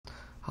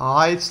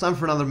Hi, it's time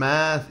for another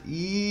math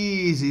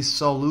easy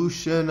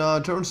solution.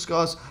 To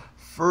discuss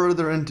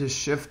further into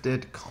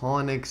shifted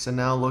conics and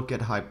now look at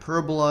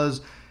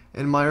hyperbolas.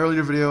 In my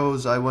earlier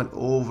videos, I went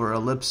over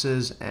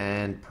ellipses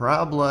and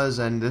parabolas,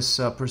 and this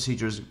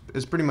procedure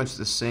is pretty much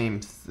the same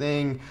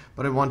thing,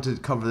 but I want to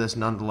cover this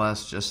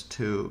nonetheless just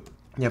to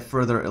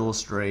further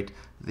illustrate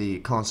the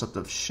concept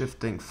of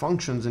shifting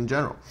functions in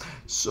general.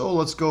 So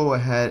let's go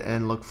ahead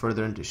and look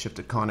further into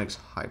shifted conics,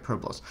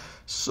 hyperbolas.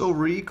 So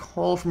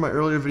recall from my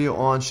earlier video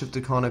on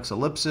shifted conics,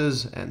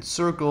 ellipses and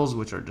circles,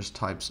 which are just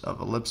types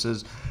of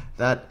ellipses,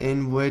 that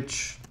in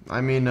which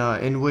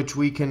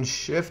we can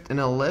shift an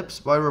ellipse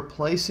by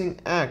replacing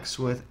x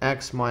with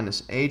x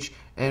minus h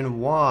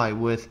and y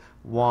with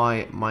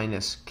y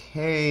minus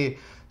k.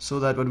 So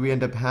that what we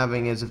end up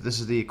having is, if this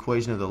is the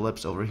equation of the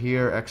ellipse over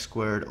here, x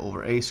squared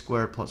over a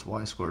squared plus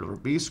y squared over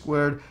b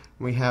squared,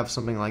 we have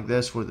something like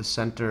this where the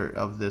center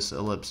of this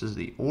ellipse is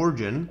the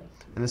origin,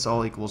 and this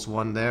all equals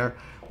 1 there.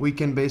 We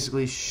can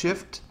basically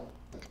shift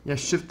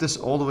this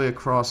all the way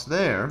across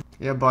there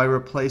by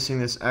replacing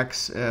this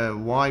x,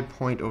 y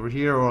point over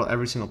here, or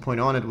every single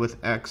point on it,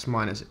 with x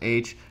minus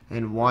h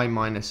and y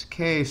minus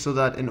k, so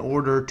that in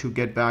order to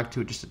get back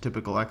to just a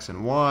typical x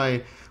and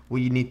y,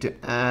 we need to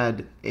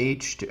add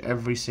h to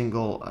every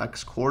single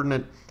x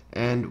coordinate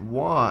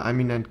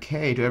and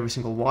k to every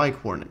single y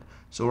coordinate.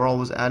 So we're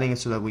always adding it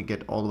so that we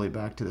get all the way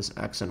back to this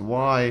x and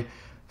y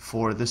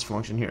for this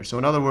function here. So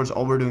in other words,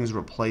 all we're doing is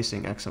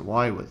replacing x and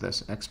y with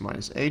this x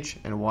minus h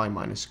and y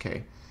minus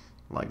k.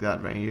 Like that.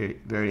 Very,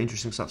 very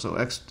interesting stuff. So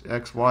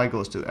y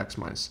goes to x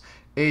minus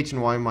h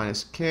and y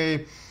minus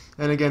k.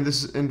 And again,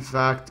 this is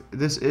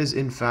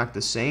in fact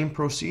the same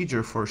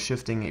procedure for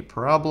shifting a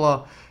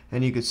parabola,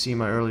 and you could see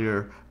my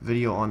earlier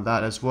video on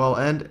that as well,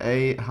 and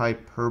a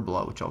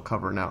hyperbola, which I'll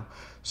cover now.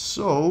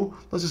 So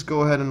let's just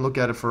go ahead and look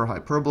at it for a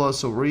hyperbola.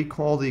 So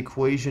recall the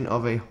equation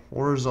of a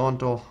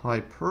horizontal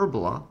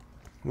hyperbola,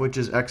 which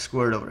is x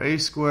squared over a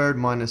squared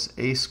minus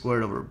a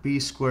squared over b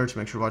squared. So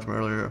make sure to watch my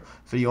earlier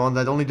video on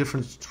that. The only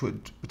difference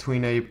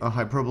between a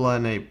hyperbola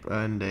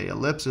and a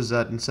ellipse is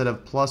that instead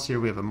of plus here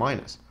we have a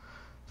minus.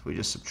 So we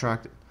just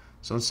subtract it.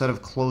 So instead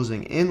of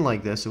closing in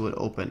like this, it would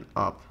open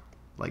up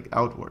like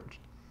outward.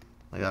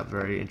 Like that.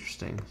 Very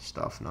interesting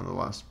stuff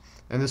nonetheless.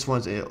 And this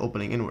one's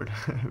opening inward.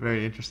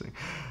 Very interesting.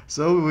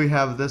 So we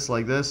have this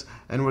like this,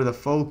 and where the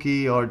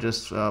foci are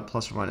just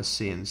plus or minus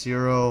c and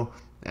 0,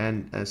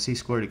 and c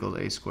squared equals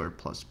a squared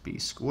plus b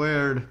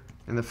squared,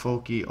 and the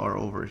foci are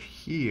over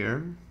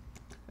here,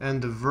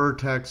 and the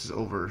vertex is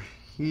over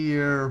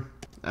here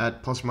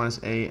at plus or minus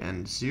a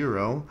and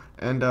 0.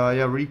 And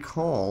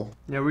recall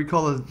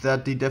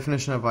that the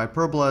definition of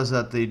hyperbola is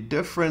that the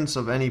difference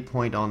of any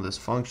point on this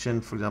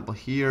function, for example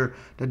here,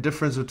 the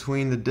difference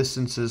between the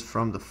distances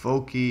from the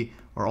foci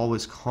are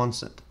always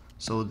constant.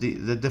 So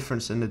the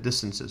difference in the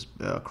distances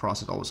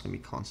across it always going to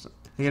be constant.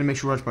 Again, make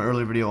sure to watch my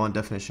earlier video on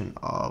definition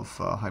of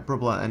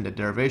hyperbola and the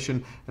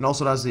derivation, and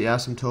also it has the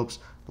asymptotes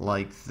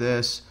like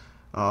this.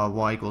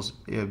 Y equals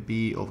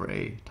b over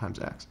a times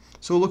x.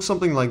 So it looks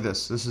something like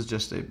this. This is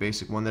just a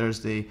basic one.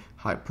 There's the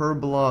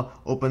hyperbola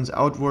opens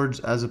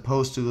outwards as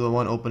opposed to the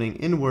one opening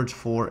inwards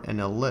for an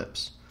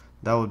ellipse.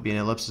 That would be an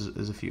ellipse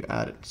as if you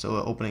add it. So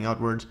opening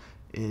outwards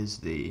is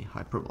the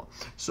hyperbola.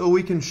 So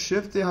we can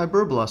shift the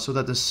hyperbola so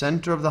that the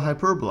center of the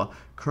hyperbola,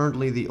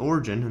 currently the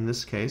origin in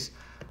this case,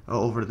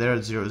 over there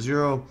at 0,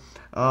 0,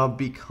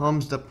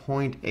 becomes the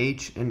point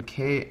h and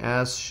k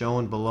as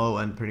shown below,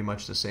 and pretty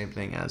much the same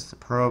thing as the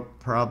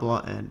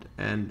parabola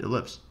and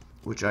ellipse,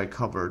 which I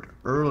covered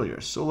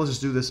earlier. So let's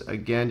just do this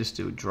again just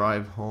to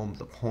drive home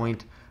the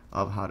point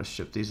of how to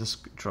shift these. Let's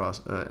draw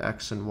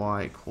x and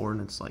y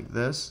coordinates like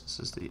this. This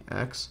is the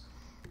x,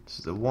 this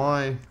is the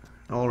y.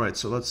 Alright,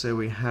 so let's say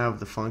we have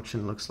the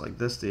function looks like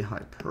this, the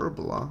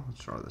hyperbola.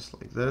 Let's draw this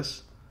like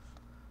this,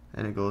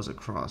 and it goes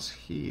across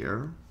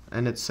here,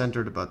 and it's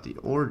centered about the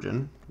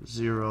origin,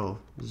 0,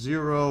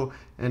 0,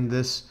 and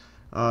this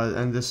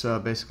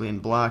basically in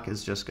black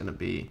is just going to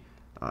be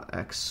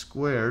x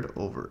squared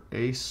over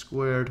a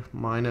squared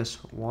minus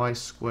y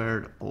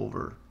squared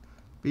over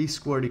b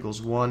squared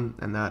equals 1,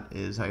 and that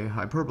is a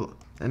hyperbola.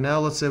 And now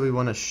let's say we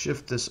want to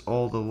shift this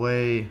all the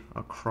way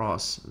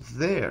across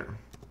there.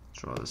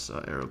 Draw this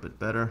arrow a bit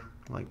better,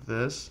 like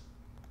this,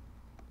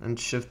 and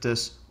shift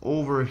this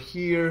over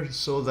here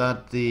so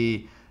that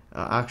the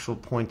actual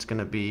point's going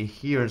to be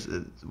here,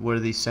 where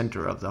the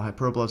center of the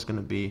hyperbola is going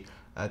to be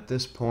at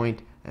this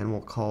point, and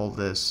we'll call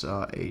this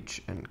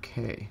h and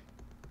k.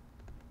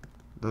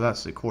 So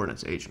that's the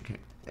coordinates h and k.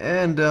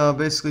 And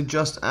basically,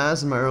 just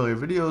as in my earlier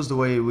videos, the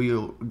way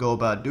we'll go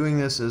about doing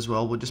this is,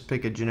 well, we'll just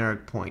pick a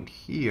generic point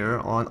here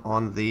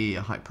on the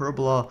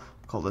hyperbola,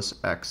 call this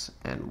x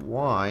and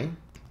y.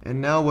 And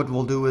now what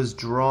we'll do is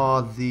draw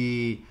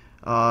the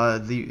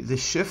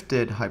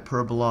shifted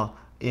hyperbola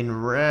in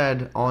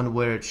red on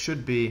where it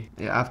should be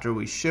after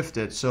we shift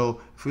it.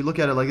 So if we look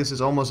at it like this, it's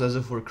almost as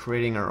if we're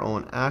creating our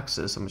own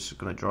axis. I'm just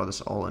going to draw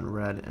this all in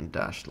red and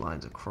dashed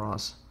lines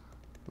across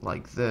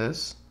like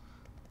this.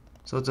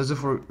 So it's as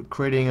if we're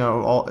creating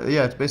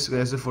it's basically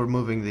as if we're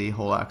moving the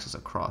whole axis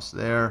across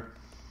there.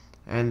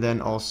 and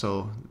then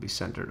also be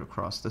centered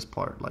across this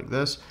part like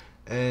this.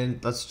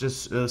 And let's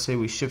just say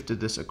we shifted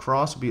this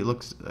across, it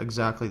looks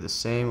exactly the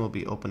same. We'll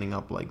be opening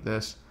up like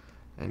this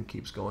and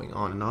keeps going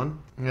on and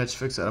on. And let's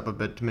fix that up a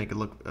bit to make it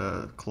look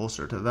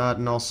closer to that.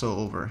 And also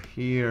over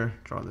here,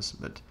 draw this a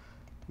bit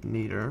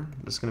neater.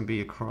 This is going to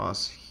be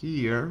across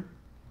here,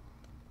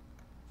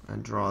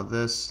 and draw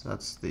this.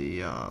 That's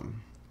the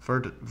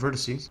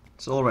vertices.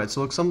 So alright,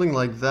 so look something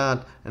like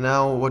that. And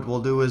now what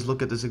we'll do is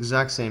look at this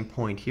exact same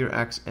point here,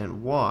 x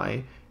and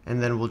y,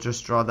 and then we'll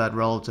just draw that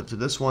relative to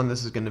this one.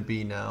 This is going to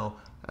be now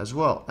as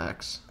well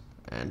x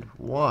and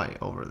y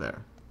over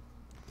there.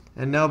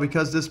 And now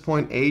because this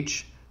point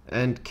h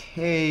and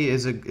k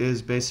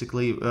is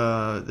basically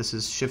this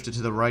is shifted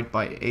to the right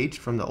by h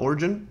from the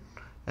origin,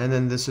 and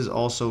then this is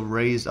also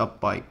raised up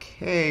by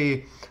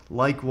k.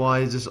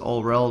 Likewise, this is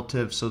all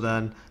relative, so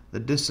then the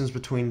distance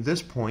between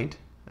this point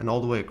and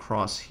all the way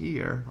across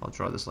here, I'll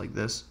draw this like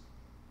this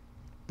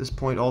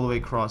point all the way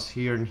across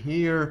here and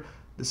here,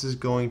 this is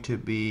going to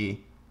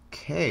be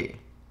k,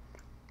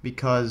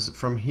 because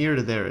from here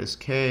to there is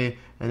k,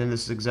 and then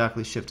this is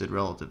exactly shifted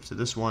relative to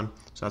this one,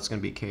 so that's going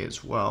to be k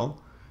as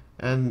well.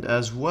 And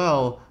as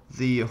well,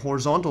 the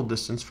horizontal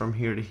distance from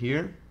here to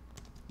here,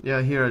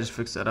 yeah, here I just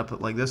fixed that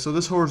up like this. So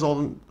this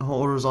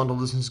horizontal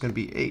distance is going to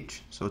be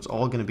h, so it's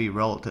all going to be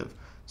relative.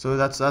 So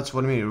that's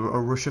what I mean.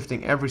 We're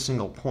shifting every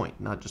single point,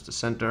 not just the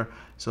center.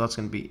 So that's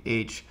going to be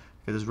h,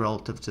 because it's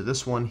relative to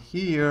this one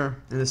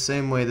here. In the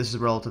same way, this is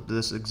relative to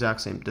this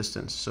exact same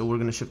distance. So we're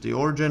going to shift the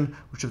origin.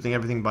 We're shifting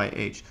everything by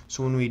h.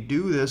 So when we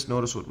do this,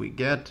 notice what we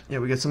get. Yeah,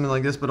 we get something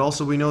like this. But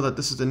also we know that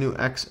this is the new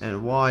x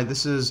and y.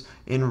 This is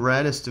in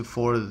red as to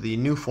for the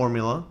new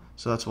formula.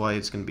 So that's why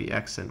it's going to be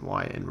x and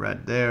y in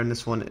red there. And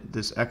this one,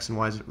 this x and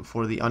y is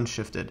for the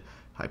unshifted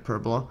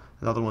hyperbola.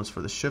 The other one's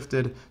for the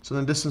shifted. So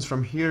the distance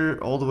from here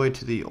all the way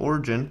to the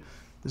origin,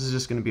 this is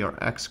just going to be our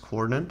x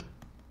coordinate.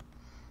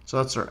 So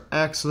that's our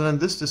x. So then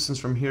this distance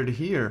from here to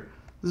here,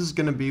 this is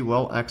going to be,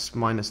 well, x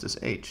minus this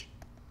h.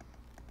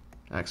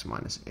 X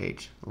minus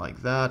h,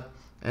 like that.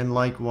 And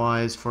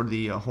likewise for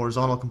the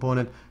horizontal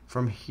component,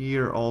 from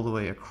here all the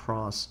way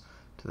across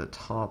to the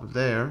top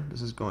there,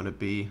 this is going to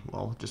be,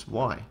 well, just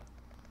y.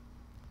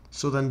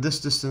 So then this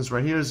distance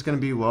right here is going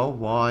to be, well,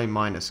 y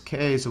minus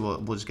k, so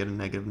we'll just get a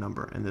negative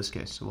number in this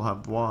case. So we'll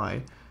have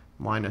y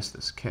minus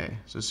this k.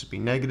 So this would be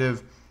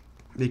negative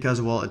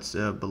because, well, it's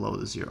below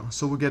the 0.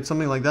 So we get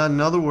something like that. In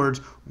other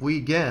words,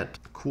 we get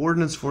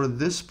coordinates for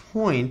this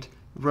point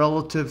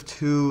relative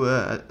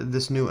to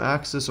this new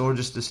axis, or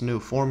just this new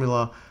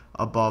formula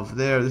above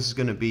there. This is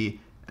going to be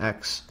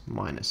x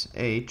minus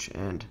h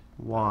and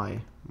y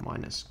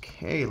minus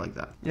k, like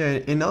that. Yeah,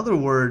 in other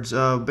words,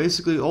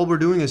 basically all we're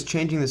doing is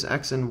changing this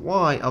x and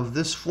y of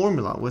this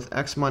formula with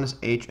x minus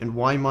h and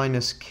y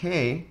minus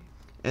k,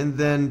 and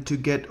then to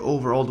get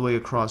over all the way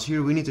across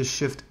here, we need to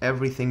shift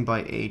everything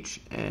by h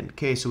and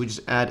k. So we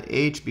just add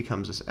h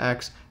becomes this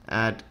x,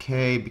 add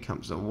k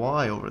becomes a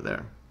y over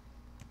there.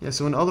 Yeah,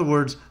 so in other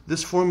words,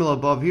 this formula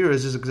above here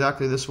is just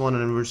exactly this one,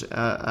 and we're just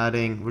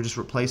we're just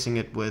replacing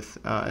it with,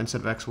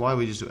 instead of x, y,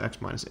 we just do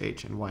x minus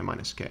h and y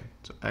minus k.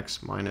 So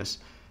x minus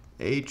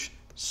h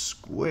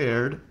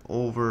squared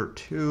over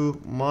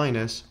 2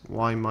 minus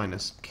y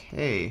minus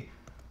k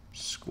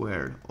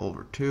squared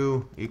over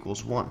 2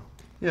 equals 1.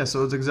 Yeah,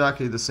 so it's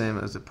exactly the same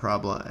as the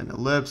parabola and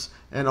ellipse.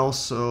 And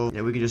also,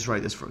 yeah, we can just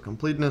write this for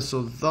completeness.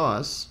 So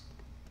thus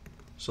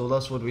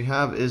what we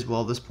have is,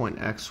 well, this point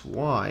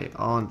xy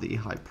on the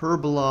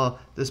hyperbola,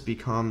 this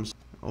becomes,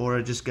 or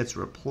it just gets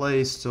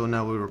replaced. So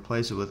now we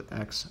replace it with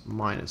x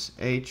minus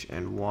h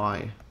and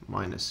y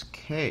minus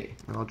k.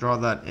 And I'll draw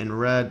that in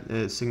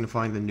red,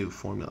 signifying the new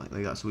formula,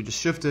 like that. So we just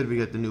shifted, we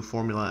get the new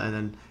formula, and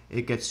then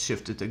it gets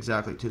shifted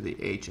exactly to the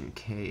h and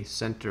k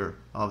center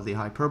of the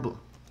hyperbola.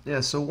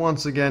 Yeah, so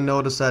once again,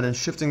 notice that in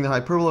shifting the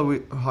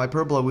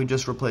hyperbola, we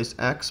just replaced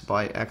x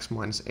by x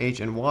minus h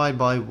and y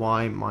by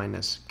y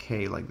minus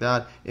k, like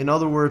that. In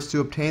other words, to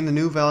obtain the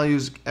new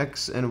values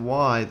x and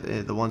y,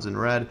 the ones in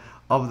red,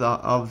 of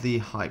the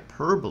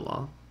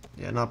hyperbola,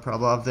 not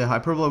parabola, of the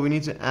hyperbola, we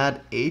need to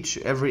add h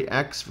to every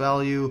x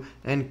value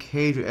and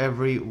k to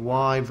every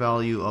y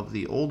value of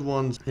the old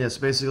ones. Yes,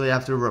 basically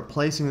after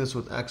replacing this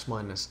with x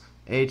minus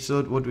h,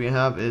 so what we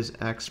have is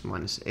x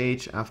minus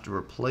h after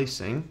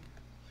replacing.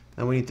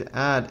 Then we need to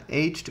add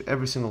h to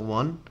every single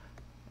one,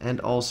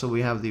 and also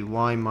we have the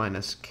y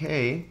minus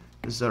k.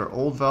 This is our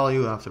old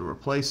value after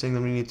replacing.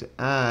 Then we need to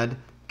add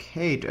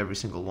k to every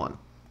single one.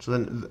 So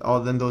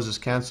then those is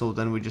canceled.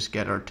 Then we just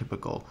get our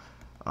typical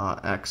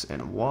x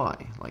and y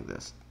like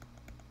this,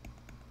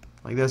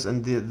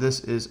 and this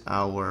is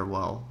our,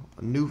 well,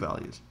 new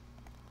values.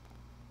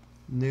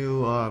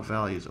 New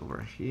values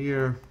over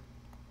here,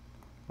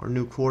 or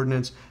new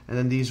coordinates, and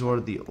then these are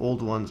the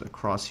old ones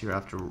across here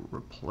after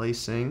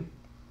replacing.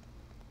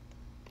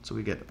 So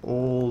we get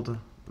old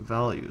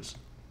values,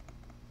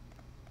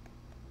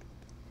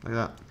 like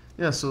that.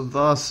 Yeah, so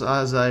thus,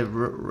 as I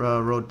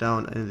wrote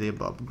down in the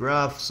above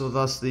graph, so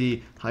thus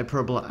the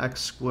hyperbola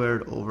x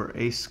squared over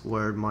a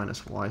squared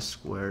minus y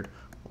squared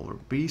over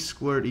b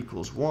squared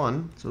equals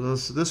 1. So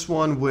this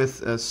one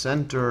with a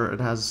center, it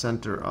has a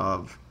center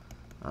of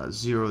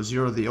 0,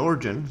 0, the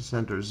origin,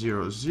 center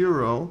 0,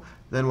 0.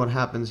 Then what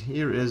happens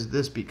here is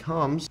this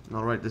becomes,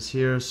 I'll write this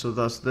here, so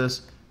thus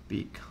this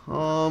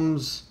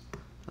becomes,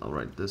 I'll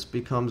write this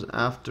becomes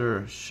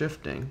after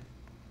shifting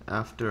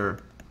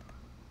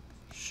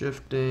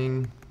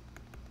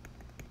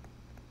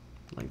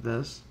like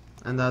this,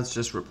 and that's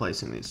just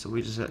replacing these. So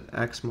we just had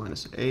x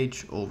minus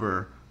h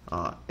over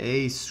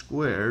a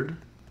squared,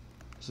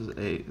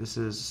 this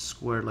is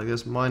squared like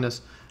this,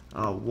 minus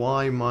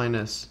y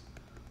minus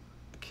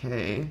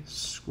k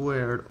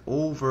squared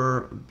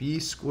over b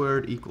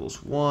squared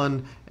equals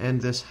 1,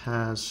 and this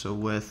has, so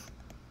with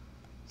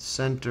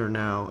center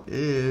now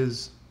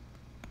is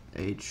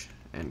h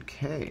and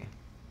k.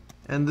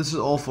 And this is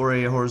all for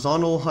a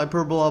horizontal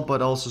hyperbola,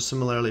 but also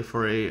similarly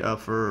for a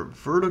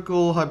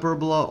vertical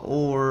hyperbola,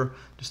 or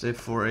just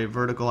for a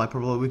vertical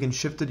hyperbola, we can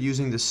shift it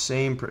using the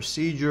same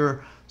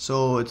procedure.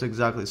 So it's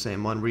exactly the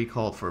same one.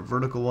 Recall, for a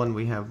vertical one,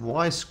 we have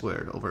y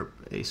squared over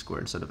a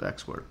squared instead of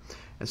x squared,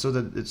 and so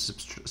that it's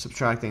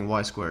subtracting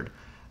y squared.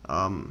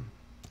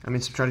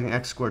 Subtracting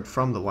x squared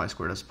from the y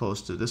squared, as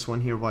opposed to this one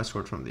here, y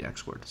squared from the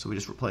x squared. So we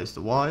just replace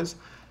the y's,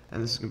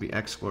 and this is going to be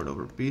x squared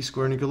over b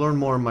squared. And you can learn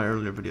more in my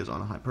earlier videos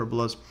on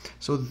hyperbolas.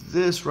 So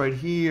this right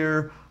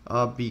here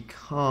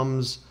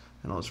becomes,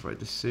 and I'll just write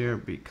this here,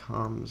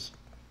 becomes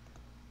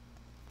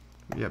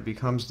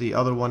the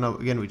other one.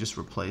 Again, we just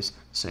replace the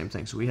same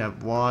thing. So we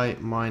have y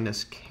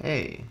minus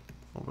k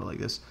over like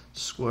this,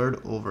 squared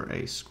over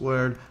a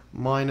squared,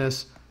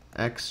 minus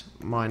x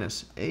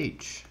minus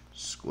h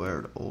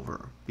squared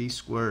over b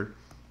squared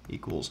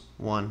equals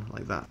 1,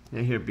 like that.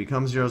 And here it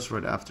becomes 0, so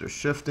right after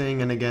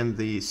shifting, and again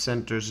the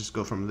centers just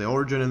go from the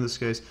origin in this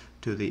case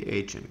to the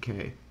h and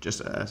k, just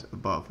as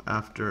above,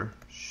 after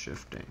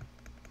shifting,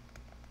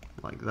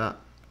 like that.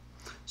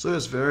 So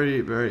it's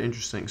very, very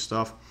interesting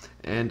stuff.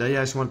 And yeah,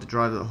 I just wanted to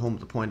drive home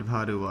the point of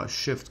how to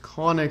shift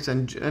conics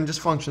and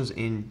just functions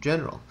in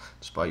general.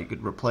 Despite you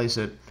could replace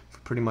it for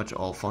pretty much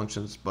all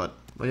functions, but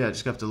yeah,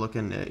 just have to look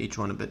in each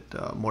one a bit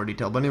more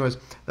detail. But anyways,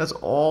 that's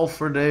all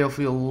for today.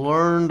 Hopefully you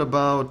learned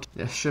about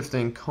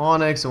shifting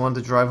conics. I wanted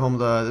to drive home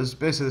this is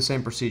basically the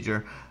same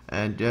procedure,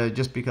 and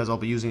just because I'll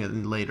be using it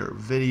in later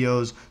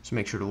videos, so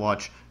make sure to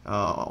watch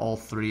all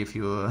three if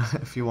you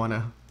want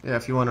to. Yeah,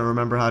 if you want to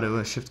remember how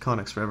to shift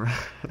conics forever.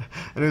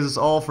 Anyways, that's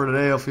all for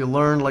today. If you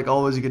learned, like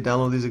always, you can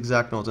download these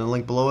exact notes in the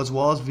link below, as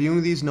well as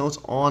viewing these notes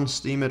on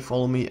Steemit.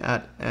 Follow me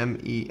at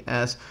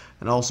MES,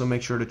 and also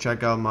make sure to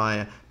check out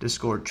my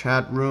Discord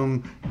chat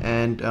room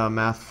and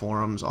math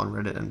forums on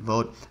Reddit and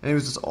vote.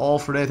 Anyways, that's all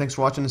for today. Thanks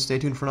for watching, and stay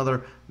tuned for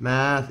another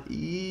Math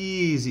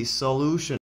Easy solution.